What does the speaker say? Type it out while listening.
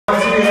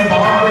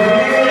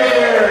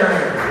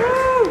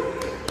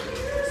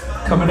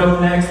Coming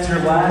up next, your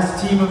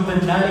last team of the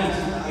night.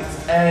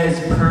 It's As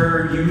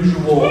Per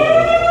Usual.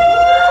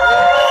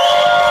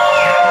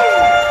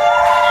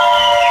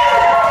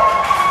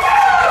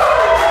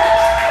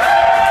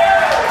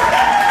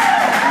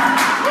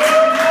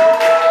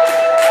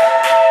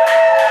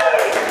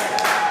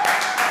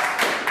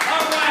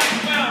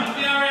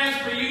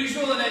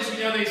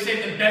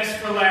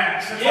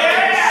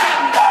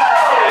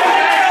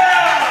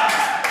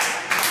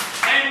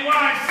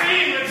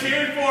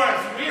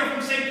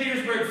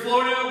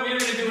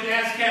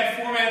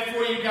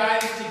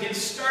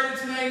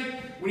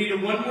 We need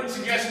a one-word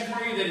suggestion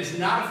for you that is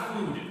not a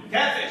food.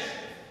 Catfish.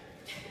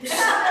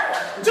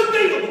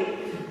 Debatable.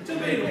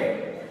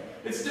 Debatable.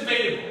 It's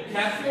debatable.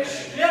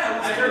 Catfish?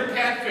 Yeah, I heard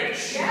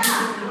catfish. Yeah.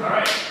 All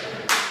right.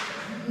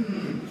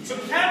 So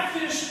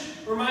catfish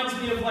reminds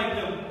me of like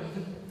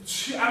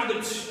I've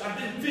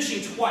been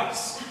fishing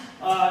twice in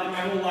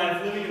my whole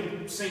life,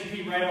 living in St.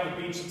 Pete right on the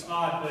beach. It's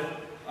odd, but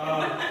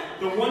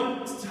the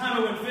one time I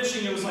went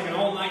fishing, it was like an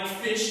all-night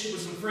fish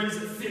with some friends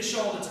that fish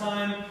all the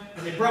time,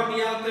 and they brought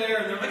me out there,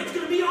 and they're like, "It's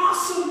gonna be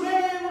awesome,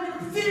 man! We're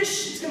gonna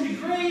fish. It's gonna be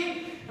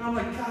great." And I'm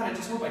like, God, I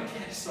just hope I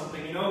catch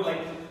something, you know,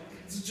 like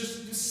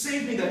just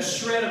save me that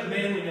shred of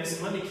manliness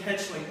and let me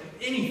catch like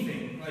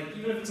anything, like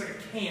even if it's like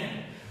a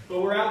can.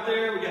 But we're out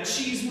there, we got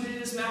Cheese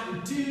Whiz,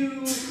 Mountain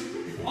Dew,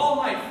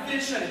 all-night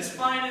fish at its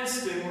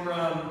finest, and we're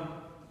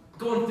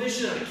going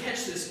fishing, and I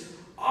catch this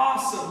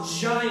awesome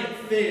giant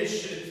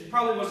fish. It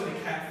probably wasn't a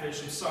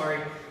catfish, I'm sorry,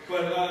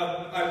 but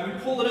we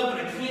pull it up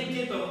and I can't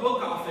get the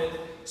hook off it,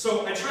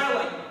 so I try to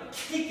like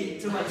kick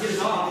it to like get it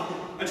off.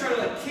 I try to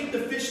like kick the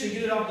fish to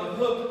get it off the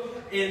hook,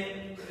 and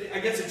I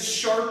guess it's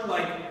sharp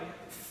like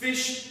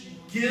fish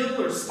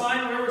gill or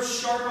spine, whatever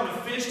sharp on a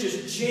fish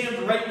just jammed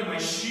right into my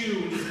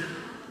shoe.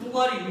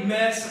 Bloody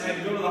mess, and I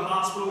had to go to the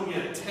hospital and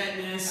get a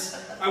tetanus.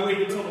 I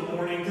waited until the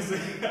morning because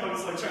I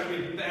was like trying to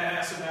be a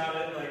badass about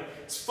it. Like,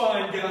 it's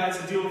fine, guys,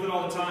 I deal with it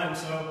all the time.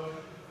 So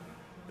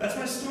that's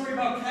my story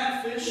about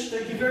catfish.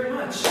 Thank you very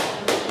much.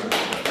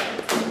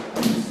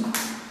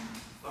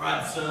 All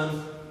right,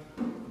 son.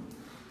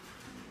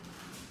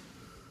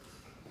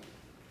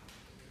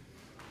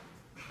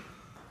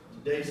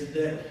 Today's the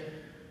day.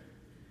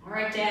 All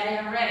right, Daddy,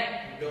 I'm ready.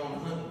 We're going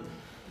hunting.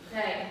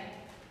 Okay.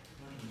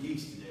 Hunting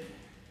geese today.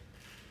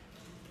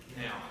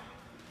 Now,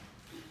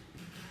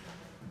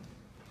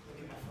 look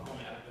at my phone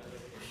out. Look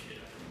this shit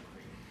up.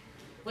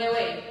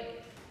 Wait.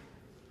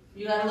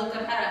 You gotta look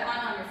up how to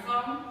hunt on your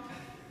phone?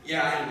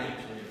 Yeah, I haven't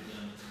actually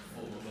done it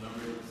before, but I'm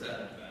really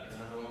excited about it. I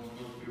know I'm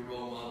supposed to be a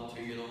role model to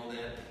you and all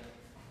that.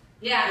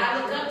 Yeah, I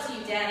look up to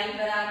you, Daddy,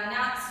 but I'm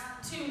not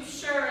too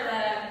sure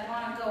that I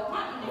want to go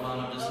hunting. Hold on,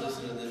 I'm just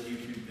listening to this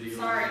YouTube video.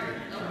 Sorry.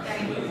 Okay.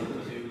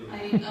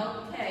 Okay. Hold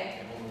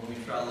on, let me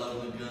try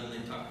loading the gun.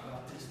 They talk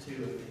about this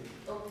too.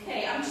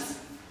 Okay, I'm just...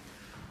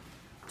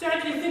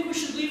 Dad, do you think we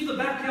should leave the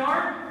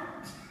backyard?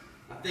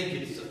 I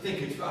reckon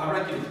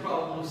it's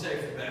probably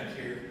safer back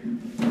here. I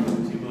mean,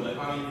 if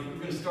we're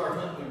gonna start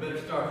hunting, we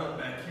better start hunting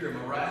back here, am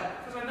I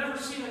right? Because I've never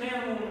seen an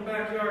animal in the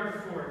backyard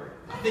before.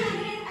 I got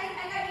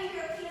you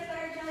your peanut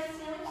butter jelly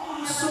sandwich.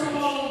 Awesome.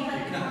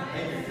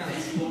 You're kind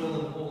of spoiling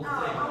the whole thing.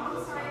 I'm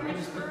sorry, I'm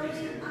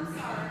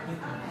sorry.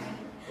 Okay.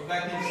 Go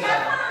back inside.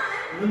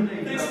 Have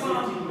Thanks, about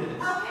Mom. 15 minutes.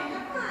 fun. Okay,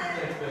 have fun.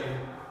 Thanks, baby.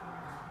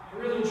 I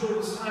really enjoyed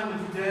this time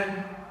with you, Dad.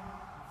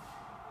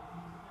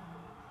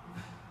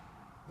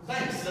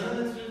 Thanks,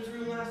 son. It's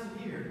real nice to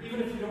hear.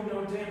 Even if you don't know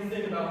a damn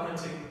thing about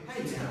hunting.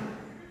 Hey, now,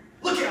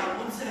 look out!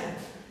 What's that?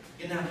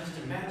 And now just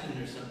imagine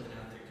there's something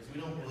out there, because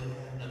we don't really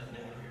have nothing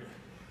out here.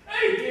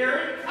 Hey,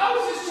 Gary, I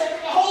was just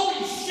checking.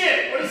 Holy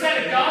shit! What is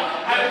that, a gun?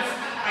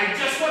 I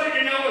just wanted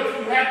to know if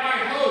you had my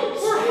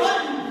hose. We're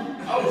hunting!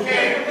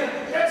 Okay,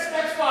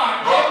 that's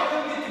fine. I'll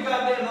come get the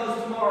goddamn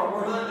hose tomorrow.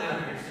 We're hunting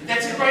out here.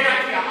 That's a great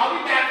idea. I'll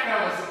be back,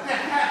 fellas.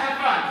 Have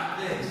fun.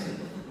 Thanks.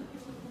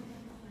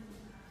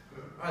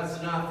 Alright, so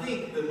now I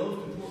think the most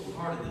important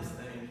part of this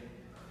thing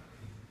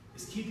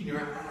is keeping your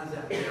eyes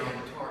out there on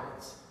the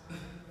targets.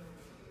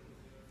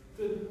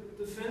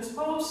 The fence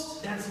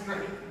post? That's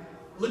great.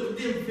 Look at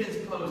them fence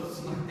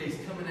posts like they's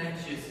coming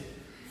at you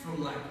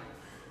from like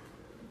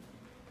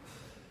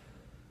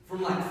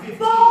 15.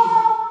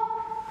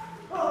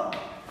 Oh,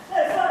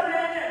 that's not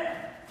right there.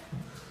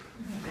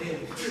 Damn,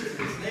 kids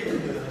in this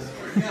neighborhood, I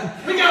swear to God.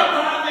 We got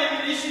live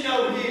ammunition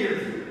over here.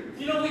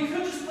 You know, we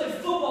could just play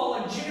football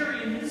like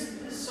Jerry and his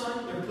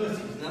son. They're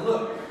pussies. Now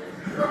look.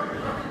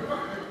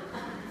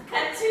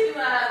 Cut to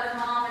the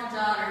mom and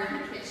daughter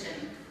in the kitchen.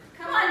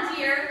 Come on,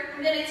 dear.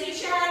 I'm going to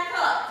teach you how to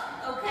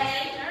cook,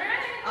 okay?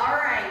 All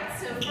right.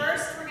 So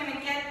first we're going to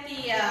get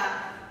the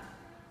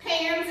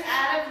pans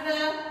out of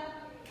the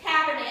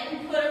cabinet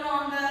and put them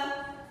on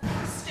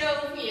the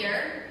stove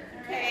here,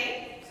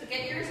 okay? So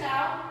get yours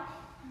out.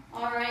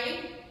 All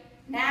right.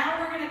 Now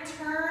we're going to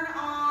turn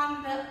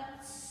on the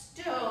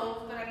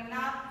stove, but I'm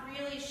not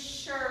really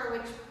sure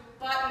which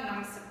button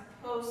I'm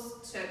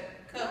supposed to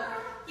cook.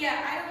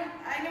 Yeah,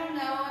 I don't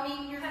know. I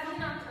mean, have you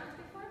not cooked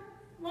before?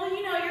 Well,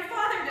 you know, your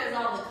father does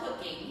all the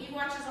cooking. He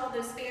watches all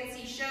those family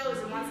fancy shows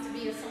and wants to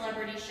be a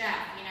celebrity chef,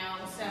 you know,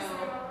 so,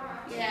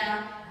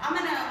 yeah. I'm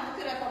gonna look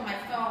it up on my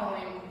phone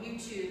and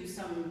YouTube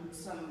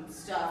some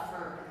stuff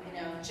for, you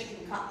know,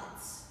 chicken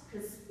cutlets.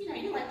 Because, you know,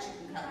 you like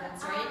chicken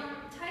cutlets, right?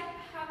 Type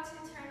how to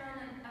turn on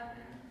an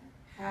oven.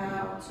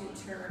 How to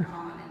turn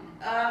on an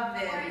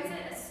oven. Or is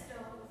it a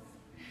stove?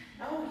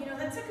 Oh, you know,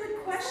 that's a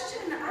good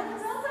question. I don't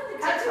know what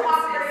the How to difference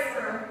operate is.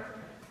 her.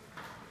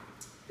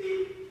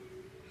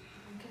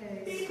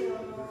 Okay, so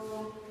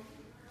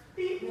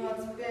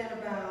it's been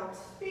about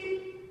a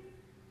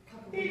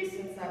couple weeks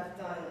since I've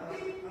done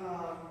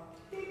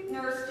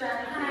nurse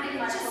Jenny.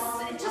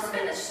 It just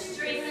finished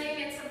streaming.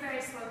 It's a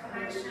very slow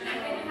connection. I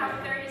didn't have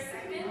 30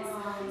 seconds.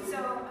 So,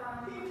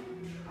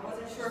 I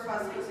wasn't sure if I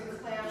was supposed to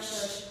clamp the.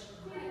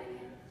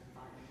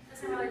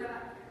 doesn't really go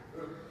out.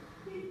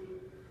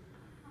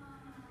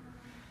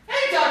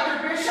 Hey, Dr.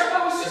 Bishop,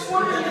 I was just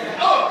wondering.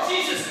 Oh,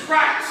 Jesus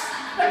Christ!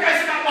 That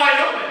guy's not wide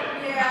open.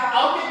 Yeah.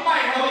 I'll get my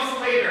hose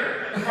later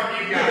from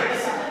you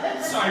guys.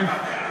 Sorry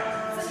about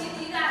that. So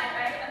you got it,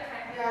 right?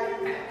 Okay. Yeah, you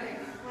Okay.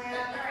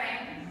 clamp All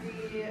right. the.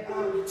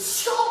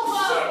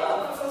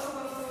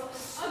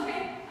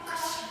 Okay.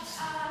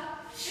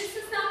 This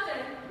is not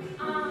good.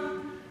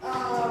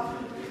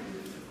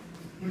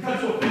 We cut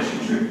to a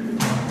fishing trip.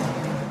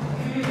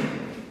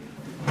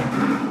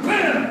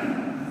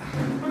 Man,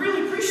 I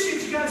really appreciate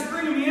you guys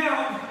bringing me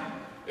out.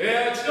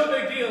 Yeah, it's no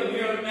big deal. You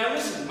know, now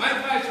listen, my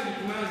advice when you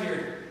come out here,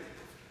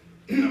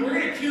 we're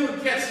going to kill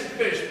and catch some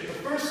fish, but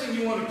the first thing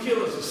you want to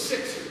kill is a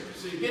sixer.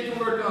 So you get to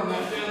work on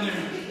that down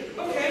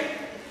there. Okay,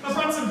 I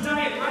brought some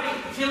Diet Right.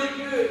 Kill it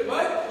good.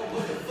 What?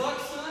 What the fuck,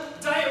 son?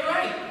 Diet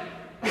Right.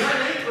 That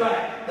ain't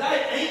right.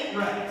 That ain't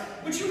right.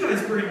 What you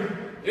guys bring?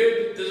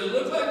 Dude, does it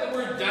look like the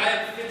word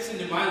diet fits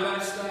into my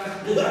lifestyle? I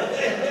don't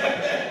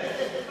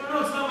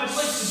know, it's not my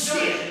place to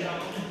judge.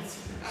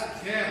 God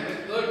damn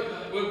it. Look,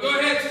 well, go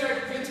ahead and start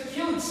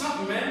killing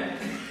something, man.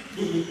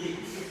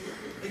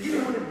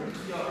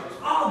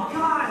 Oh,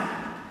 God.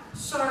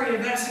 Sorry, I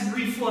have acid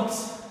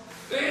reflux.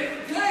 Hey,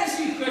 can I ask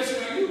you a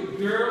question? Are you a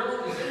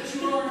girl? Is that what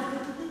you are?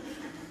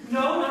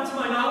 No, not to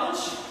my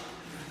knowledge.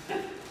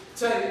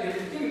 Tell you,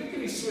 give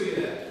me sweet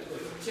of that.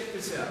 Look, check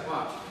this out.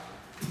 Watch.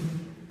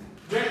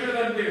 Record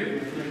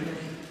undo.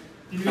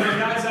 You know,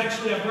 guys,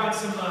 actually, I brought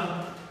some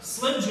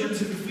Slim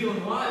Jims if you're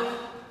feeling wild.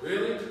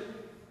 Really?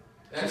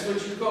 That's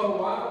what you call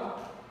wild?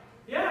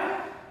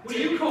 Yeah. What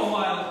do you call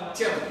wild?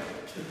 Tell me.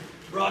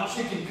 Raw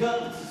chicken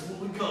cutlets is what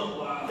we call it.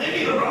 Wow. They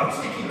need a raw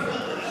chicken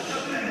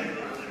cutlet.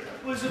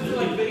 Was it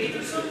like bait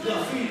or something?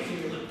 No, feed it to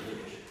your little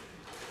fish.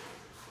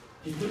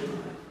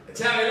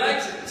 That's how he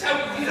likes it. That's how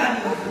we do.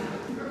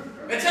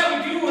 That's how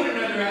we do one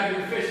another out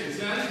here fishing,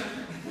 son.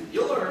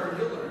 You'll learn,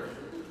 you'll learn.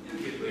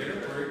 You'll get there,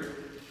 don't worry.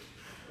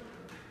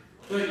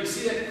 Look, you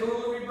see that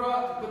cooler we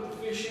brought to put the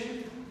fish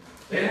in?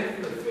 That's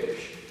for the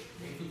fish.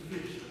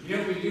 You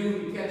know what we do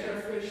when we catch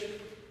our fish?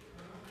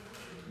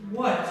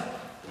 What?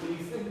 What do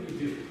you think we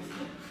do?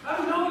 I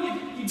don't know,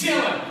 you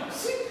Tell him!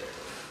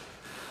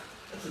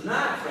 That's a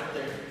knife right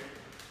there.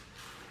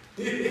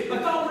 I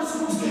thought we were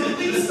supposed to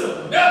release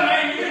them. No,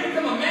 man, you're gonna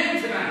become a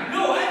man tonight.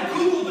 No, I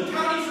Googled the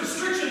county's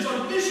restrictions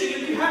on fishing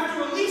and we have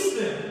to release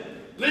them.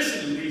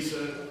 Listen,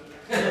 Lisa.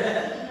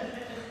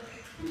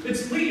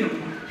 It's Liam.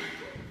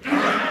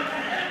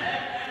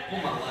 Pull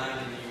my line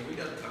in here. We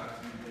gotta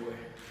talk to you, boy.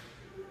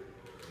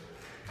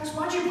 Guys,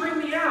 why'd you bring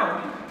me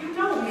out? You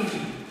know me.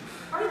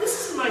 Alright, this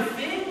isn't my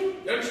thing.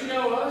 Don't you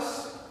know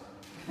us?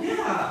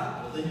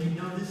 Yeah. Well, then you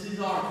know this is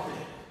our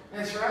thing.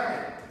 That's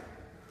right.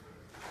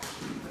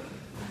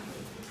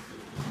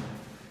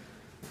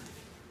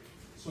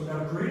 So I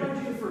got a great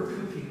idea for a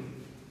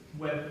cooking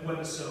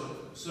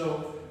webisode.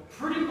 So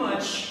pretty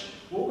much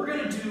what we're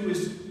gonna do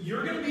is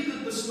you're gonna be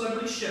the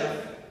celebrity chef.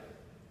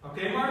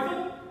 Okay,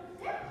 Martha?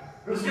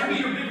 It's gonna be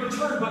your big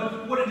return,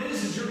 but what it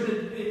is you're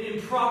gonna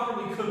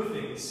improperly cook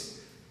things.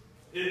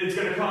 It's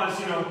gonna cause,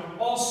 you know,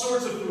 all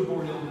sorts of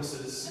foodborne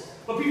illnesses.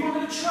 But people are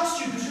gonna trust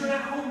you because you're an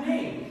at-home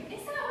name.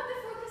 Is that what the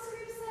focus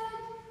group said?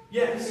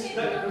 Yes.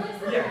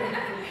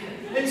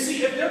 Yeah. And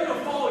see, if they're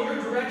gonna follow your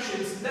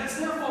directions, that's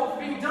their fault for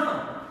being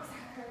dumb.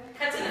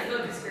 That's in the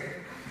focus group.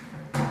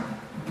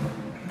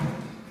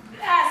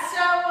 Yeah,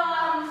 so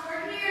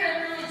we're here to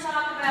really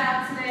talk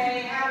about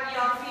today how we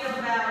all feel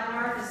about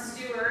Martha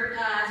Stewart.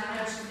 As you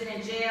know, she's been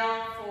in jail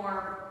for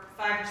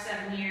 5 or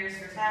 7 years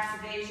for tax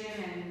evasion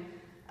and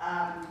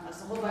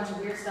just a whole bunch of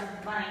weird stuff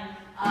with money.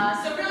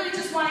 So really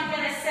just want to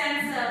get a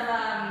sense of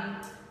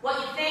what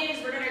you think,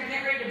 as we're going to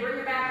get ready to bring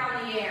her back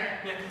on the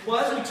air. Yeah. Well,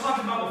 as we talked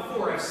about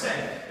before, I've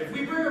said, if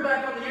we bring her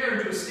back on the air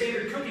and do a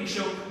standard cooking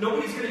show,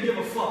 nobody's going to give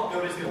a fuck.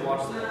 Nobody's going to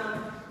watch that.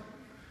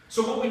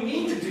 So what we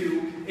need to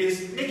do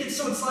is make it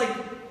so it's like,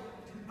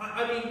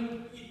 I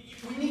mean,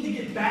 we need to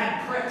get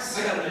bad press.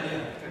 I got an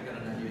idea.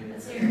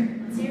 Let's hear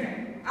it. Let's hear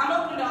it. I'm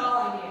open to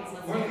all ideas.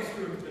 Let's hear Martha it.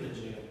 Stewart's been in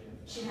jail.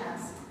 She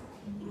has.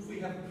 What if we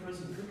have a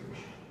prison cooking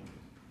show?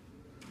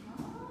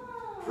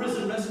 Oh.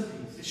 Prison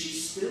recipes. Is she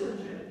still in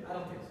jail? I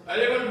don't think so. I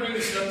didn't want to bring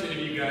this up to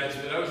any of you guys,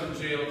 but I was in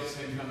jail at the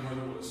same time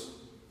Martha was.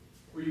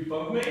 Were you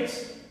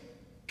bunkmates?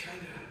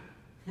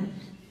 Kinda.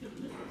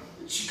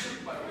 She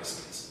cooked my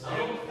biscuits.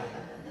 Oh.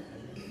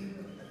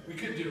 We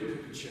could do a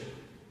cooking show.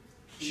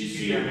 She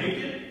see her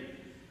naked?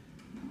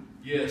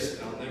 Yes,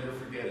 I'll never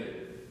forget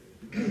it.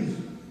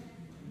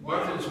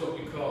 Martha is what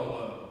we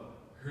call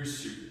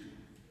hirsute.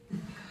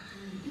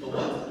 The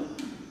what?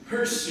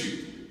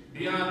 Hirsute.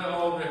 Beyond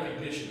all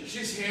recognition.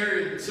 She's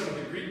hairier than some of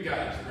the Greek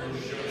guys who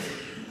wrote shows.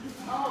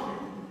 Oh.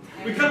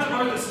 We cut to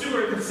Martha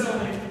Stewart and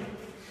selling.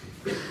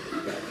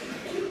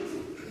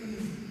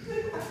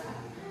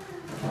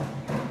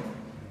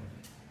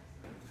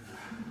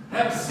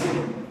 Have a seat. I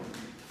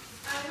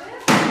will.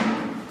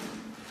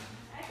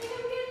 I think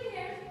I'm good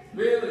here.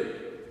 Really?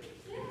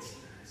 Yeah.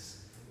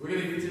 We're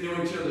gonna get to know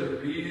each other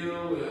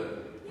real well.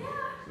 Yeah.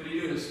 What are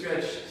you doing? A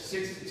stretch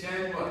 6 to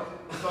 10?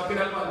 What? Fucking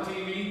up on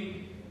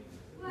TV?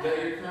 What? Is that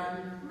your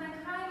crime? My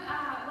crime,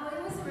 well,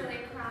 it wasn't really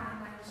a crime.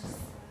 I was just,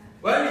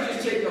 Why don't you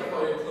just take off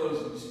all your clothes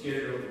and just get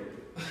it over with?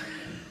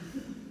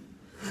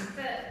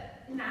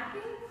 the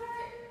napping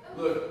part?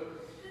 Look,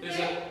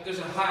 there's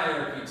a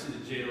hierarchy to the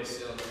jail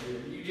cell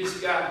here. You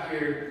just got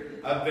here.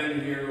 I've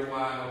been here a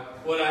while.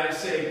 What I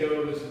say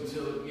goes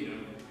until,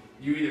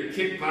 you either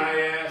kick my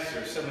ass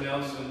or someone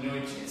else will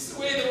anoint you. It's the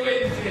way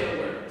the jail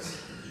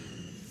works.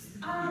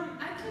 I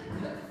could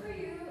cook for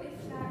you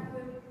if that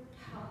would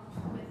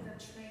help with the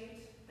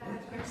trade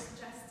that you're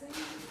suggesting.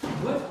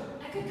 What?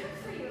 I could cook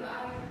for you.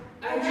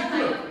 How would you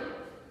cook?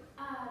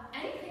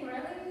 Anything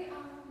really.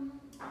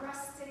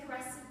 Rustic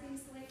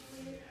recipes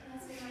lately.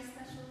 That's been my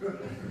specialty.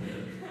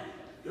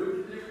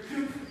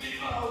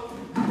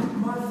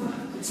 Martha,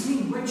 it's me,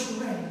 Rachel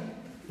Ray.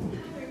 Hi,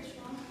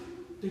 Rachel.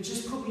 They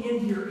just put me in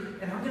here,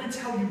 and I'm gonna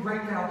tell you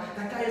right now,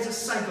 that guy is a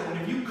psycho,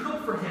 and if you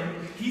cook for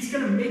him, he's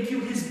gonna make you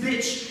his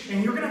bitch,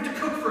 and you're gonna have to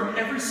cook for him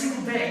every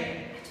single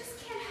day. I just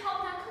can't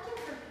help not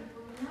cooking for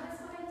people,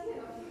 That's what I do.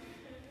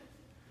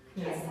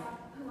 I can't stop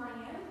who I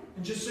am.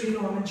 And just so you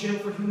know, I'm in jail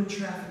for human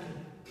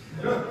trafficking.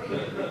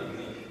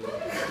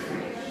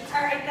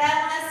 All right, that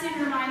last scene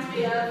reminds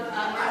me of,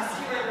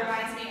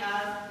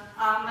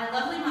 my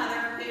lovely mother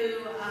who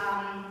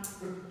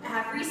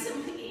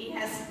recently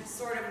has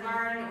sort of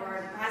learned,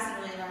 or hasn't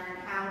really learned,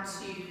 how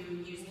to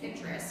use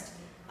Pinterest.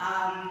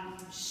 I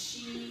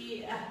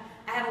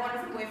have a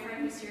wonderful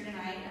boyfriend who's here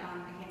tonight.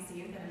 I can't see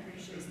him, but I'm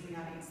pretty sure he's in the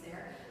audience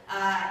there.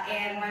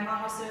 And my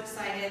mom was so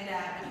excited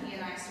that when he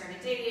and I started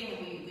dating,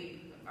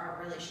 and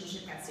our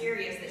relationship got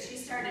serious, that she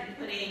started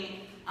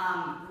putting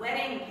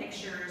wedding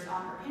pictures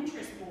on her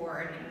Pinterest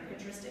board in her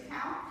Pinterest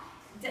account,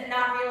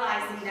 not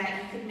realizing that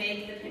you could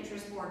make the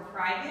Pinterest board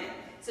private.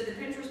 So the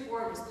Pinterest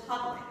board was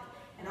public,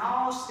 and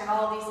she's got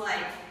all these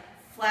like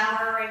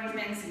flower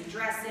arrangements and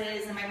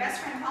dresses. And my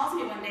best friend calls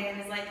me one day and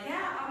is like,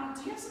 "Yeah,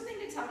 do you have something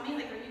to tell me?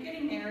 Like, are you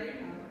getting married?"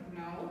 And I'm like,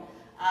 "No."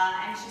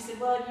 And she said,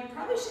 "Well, you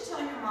probably should tell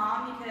your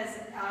mom because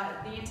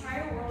the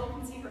entire world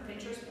can see her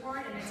Pinterest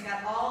board, and it's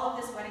got all of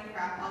this wedding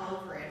crap all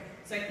over it.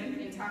 So I think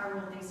the entire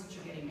world thinks that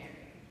you're getting married."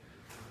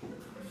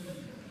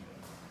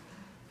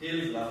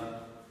 Dear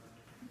love,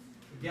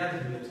 we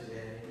gathered here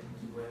today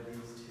to wear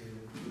these two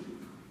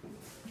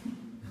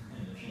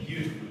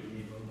beautiful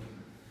people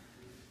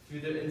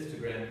through their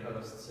Instagram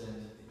posts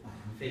and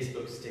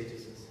Facebook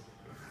statuses.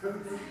 I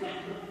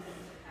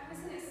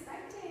wasn't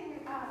expecting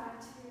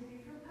to be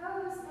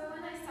proposed, but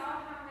when I saw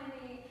how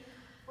many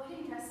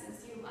wedding dresses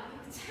you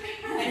liked,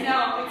 I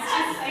know,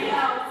 I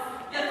know.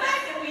 The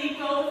fact that we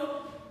both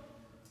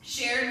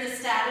shared the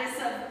status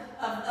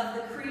of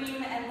the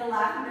cream and the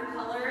lavender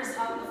colors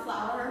on the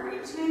flower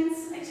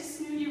arrangements, I just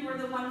knew you were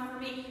the one for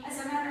me. As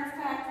a matter of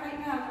fact, right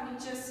now, let me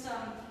just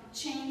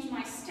change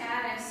my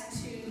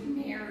status to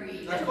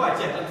married. That's quite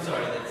it. I'm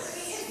sorry, that's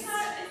it's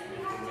not,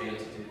 we have the way to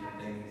to do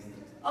things.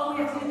 Oh,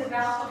 we have to do the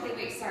vow. Okay,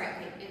 wait, sorry.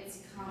 Okay, it's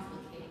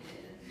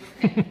complicated.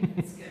 Okay,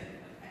 it's good.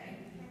 Okay.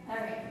 All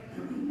right.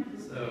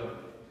 So,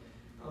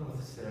 on with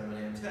the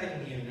ceremony. I'm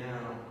tagging you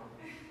now.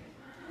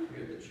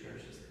 You're at the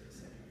church, as they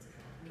say.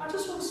 I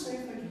just want to say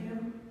if I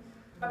can,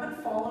 I've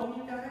been following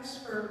you guys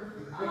for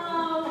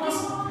Oh,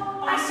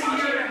 almost a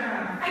year and a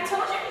half. I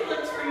told you he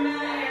looked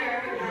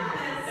familiar.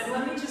 Yes. And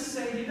let me just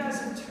say, you guys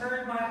have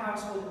turned my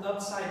household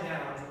upside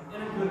down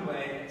in a good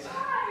way.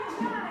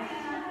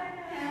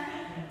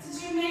 Did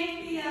you make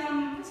the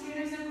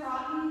potatoes au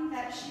gratin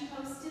that she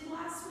posted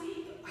last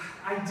week?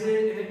 I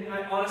did,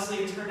 and honestly,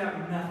 it turned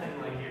out nothing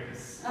like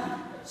yours.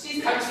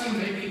 She's I've seen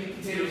making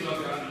potatoes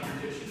au gratin in your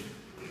kitchen.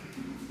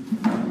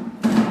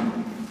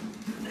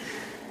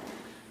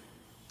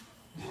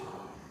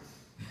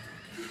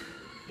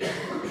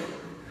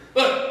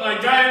 Look, my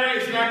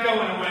diarrhea is not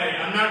going away.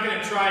 I'm not going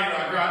to try your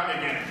au gratin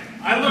again.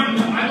 I learned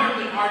the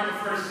art the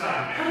first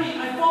time, man. Honey,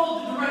 I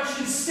followed the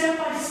directions step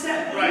by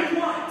step. What do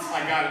you want?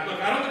 I got it.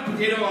 Look, I don't think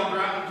potato au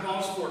gratin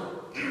calls for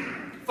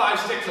 5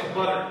 sticks of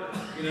butter,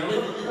 you know?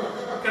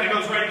 Kind of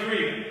goes right through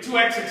you. 2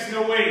 exits,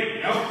 no waiting,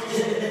 you know?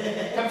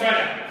 Come try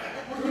that.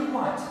 What do you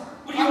want?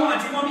 What do you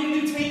want? Do you want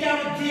me to do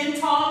takeout again,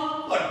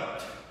 Tom?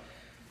 Look,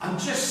 I'm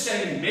just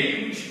saying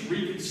maybe we should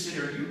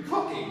reconsider you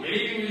cooking.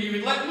 Maybe you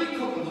would let me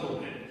cook a little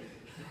bit.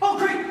 Oh,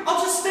 great.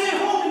 I'll just stay at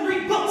home and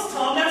read books,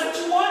 Tom. That's what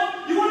you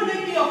want? You want to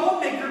make me a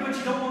homemaker, but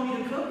you don't want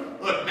me to cook?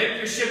 Look, Look, make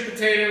your shit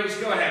potatoes.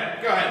 Go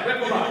ahead. Go ahead.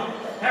 Whip them up.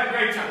 Have a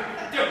great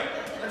time. Do it.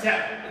 Let's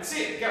have it. Let's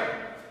see it. Go.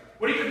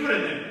 What are you going to put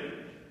in there?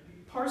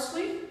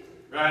 Parsley?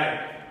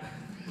 Right.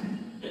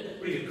 What,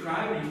 are you going to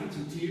cry when you put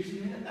some tears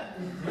in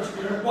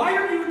there? Why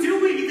are you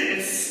doing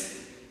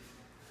this?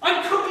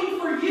 I'm cooking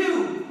for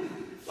you.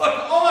 Look,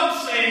 all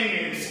I'm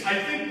saying is, I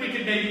think we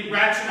could maybe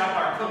ratchet up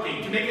our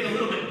cooking to make it a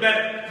little bit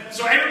better.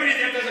 So everybody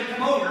that doesn't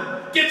come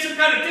over gets some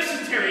kind of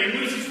dysentery and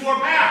loses 4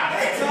 pounds.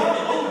 Hey, Tom!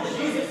 Oh,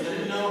 Jesus, I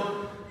didn't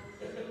know.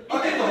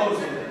 I'll get the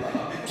hose in there.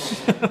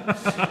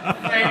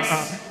 Thanks.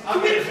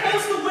 Can we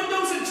close the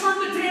windows and turn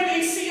the damn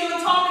AC on,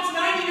 Tom? It's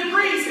 90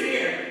 degrees in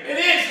here. It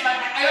is. I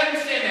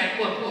understand that.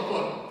 Look.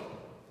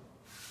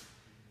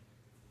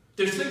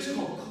 There's things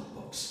called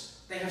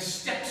cookbooks. They have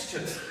steps to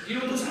them. You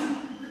know what those are?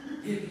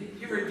 Did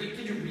you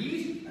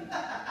read?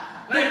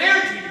 When I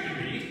married you, you can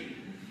read.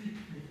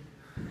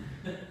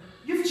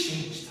 You've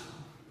changed, Tom.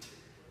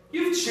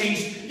 You've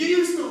changed. You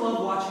used to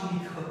love watching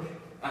me cook.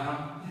 Uh-huh.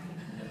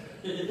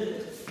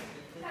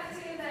 Back to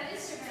the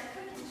Instagram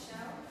cooking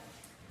show.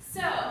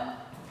 So,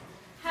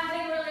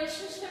 having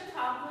relationship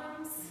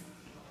problems.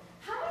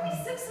 How many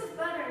sticks of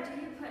butter do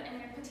you put in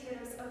your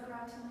potatoes au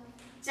gratin?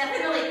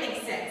 Definitely think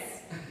 6.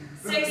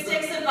 6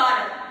 sticks of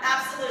butter.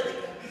 Absolutely.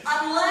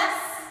 Unless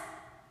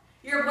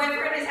your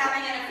boyfriend is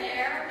having an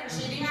affair and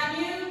cheating on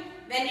you,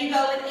 then you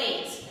go with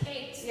 8.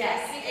 8.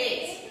 Yes,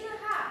 8.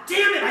 8.5.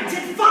 Damn it, I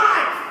did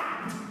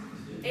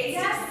 5! 8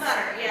 sticks of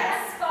butter,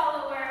 yes. Best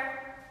follower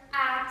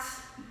at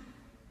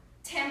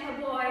Tampa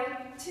Boy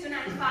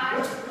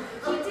 295.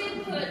 He did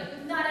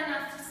put not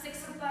enough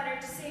sticks of butter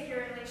to save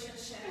your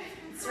relationship.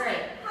 That's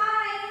right.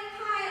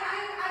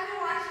 I've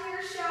been watching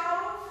your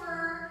show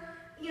for,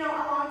 a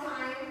long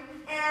time,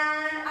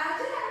 and I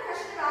just have a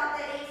question about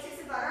the 8 sticks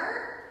of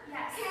butter.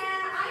 Yes.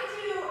 Can I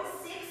do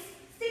 6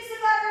 sticks of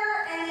butter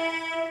and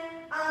then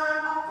a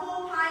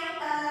full pint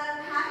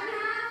of half and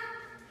half?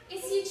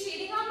 Is he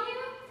cheating on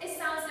you? It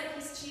sounds like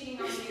he's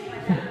cheating on you by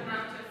that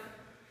amount of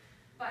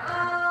butter.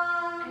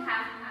 And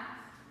half and half.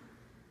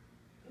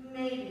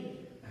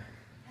 Maybe.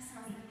 That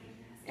sounds like a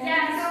yes.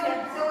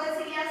 Yes. So it's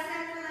a yes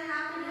then for the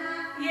half and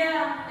half?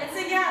 Yeah, it's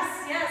a yes.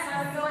 Yes, I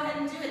would go ahead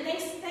and do it.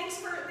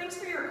 Thanks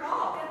for your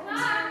call. Good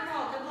Thanks for your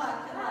call. Good luck.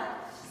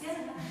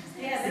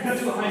 Yeah, We go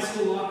to a high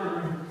school locker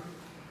room.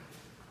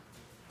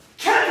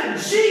 Kevin,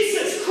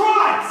 Jesus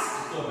Christ!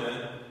 What's up,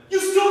 man? You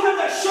still have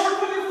that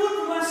shark on your foot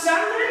from last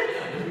Saturday?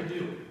 Yeah, what do we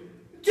do?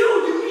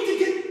 Dude, you need to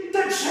get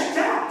that checked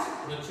out.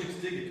 No, chicks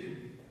dig it, dude.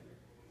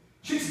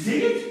 Chicks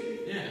dig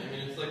it? Yeah, I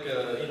mean, it's like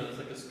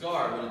a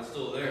scar, but it's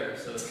still there,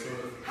 so it's sort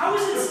of... How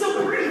is it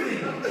still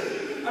breathing?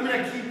 I mean,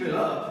 I keep it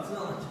up. It's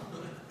not...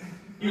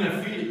 You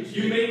know, feed it.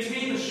 You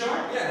maintain the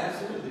shark? Yeah,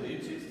 absolutely,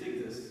 dude. Chicks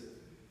dig this.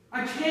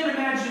 I can't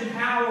imagine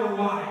how or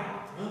why.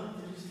 Well,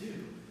 they just do.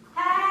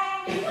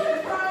 Hey, you want to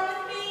run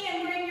with me and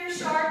bring your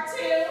shark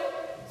too?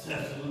 That's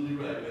absolutely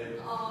right, man.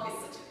 Oh, he's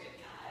such a good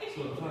guy. That's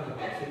what I'm talking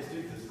about. Chicks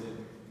dig this thing.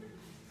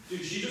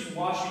 Dude, she just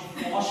wash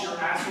your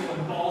asshole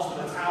and balls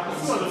with a towel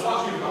That's instead what I'm of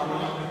talking washing about,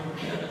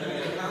 your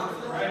man. mouth.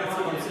 Right, that's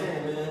what I'm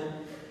saying, man.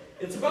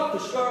 It's about the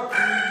shark.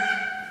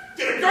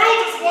 Did a girl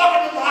just walk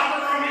in the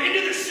locker room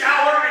into the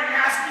shower and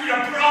ask me to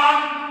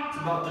prom? It's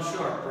about the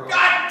shark, bro.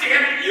 God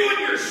damn it, you and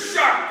your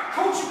shark!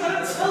 Coach, you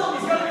gotta tell him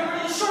he's gotta get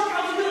rid of the shark.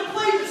 How's he gonna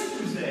play this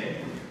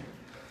Tuesday?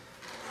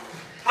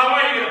 How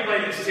are you gonna play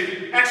this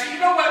too? Actually, you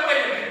know what?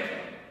 Wait a minute.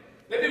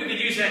 Maybe we could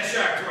use that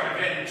shark to our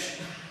advantage.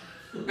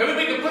 Maybe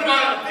we could put him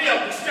out on the field,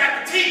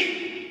 distract the team.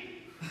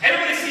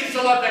 Everybody seems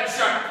to love that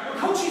shark. Well,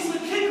 Coach, he's the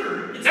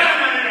kicker. No.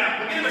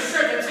 We'll get him a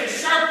shirt that says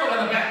Sharkfoot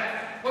on the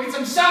back. We'll get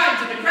some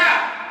signs in the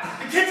crowd.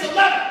 The kids will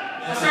love it.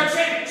 They'll start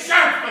chanting,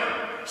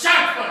 Sharkfoot,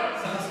 Sharkfoot.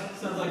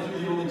 Sounds like you're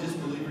the only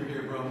disbeliever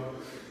here, bro.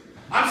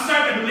 I'm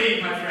starting to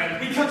believe, my friend.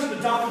 We cut to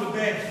the dock of the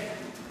bay.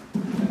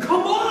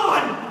 Come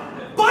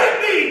on! Bite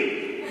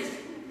me!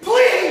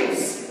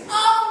 Please!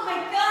 Oh my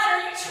God,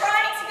 are you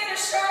trying to get a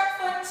shark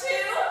foot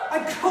too? I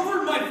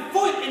covered my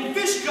foot in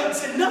fish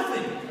guts and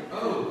nothing.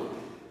 Oh.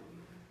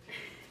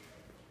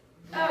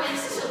 Oh, you're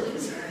such a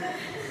loser.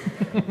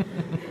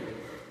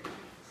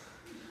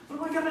 What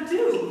do I gotta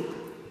do?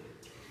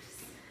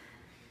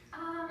 I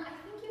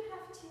think you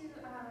have to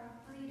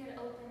bleed it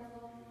open a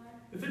little more.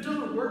 If it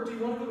doesn't work, do you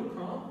want to go to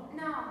prom?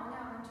 No,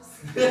 I'm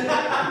just... your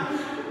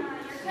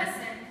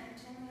cousin,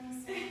 genuinely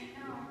saying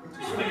no.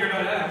 Just figured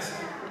I'd ask.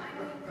 Yeah, I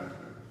mean,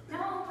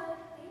 no, but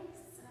thanks.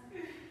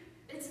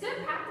 It's good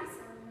practice,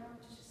 to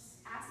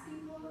just ask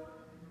people.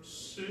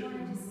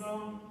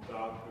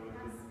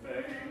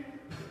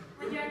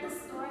 When you're at the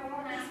store, you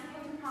won't ask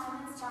people to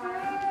comments by.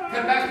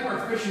 Head back to our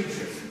fishing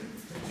trip.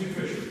 Two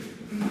fishers.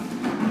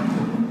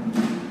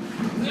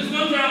 There's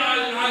no doubt I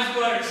was in high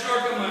school, I had a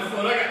shark on my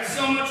foot. I got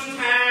so much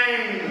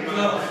tang.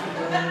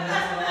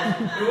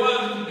 It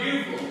was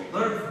beautiful.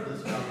 Learn from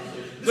this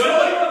conversation. So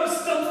you have a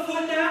stumped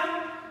foot now?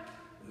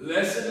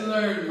 Lesson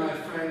learned, my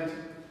friend.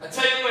 I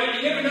tell you what,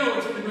 you never know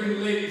what's going to bring the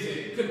ladies in.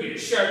 It could be a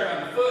shark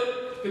on the foot,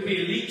 could be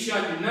a leech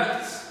on your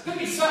nuts, could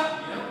be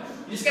something, you know?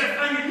 You just gotta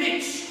find your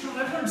niche.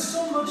 God, I've learned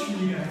so much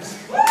from you guys.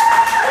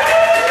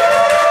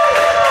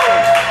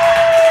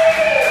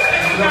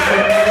 Ladies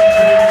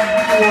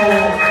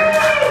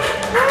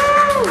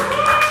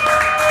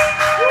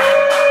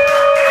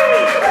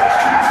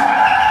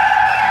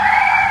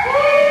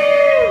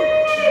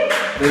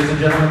and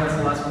gentlemen, that's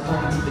the last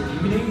performance of the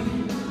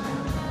evening.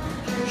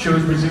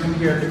 Shows resume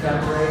here at the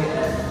Cabaret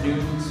at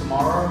noon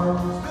tomorrow.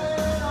 If you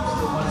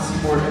still want to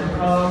see more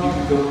improv, you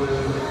can go to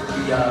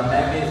the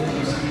Magnet at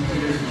UCB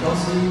Theater in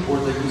Chelsea or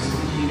the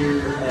UCB Theater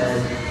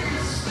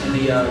in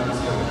the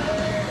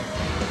UCLA.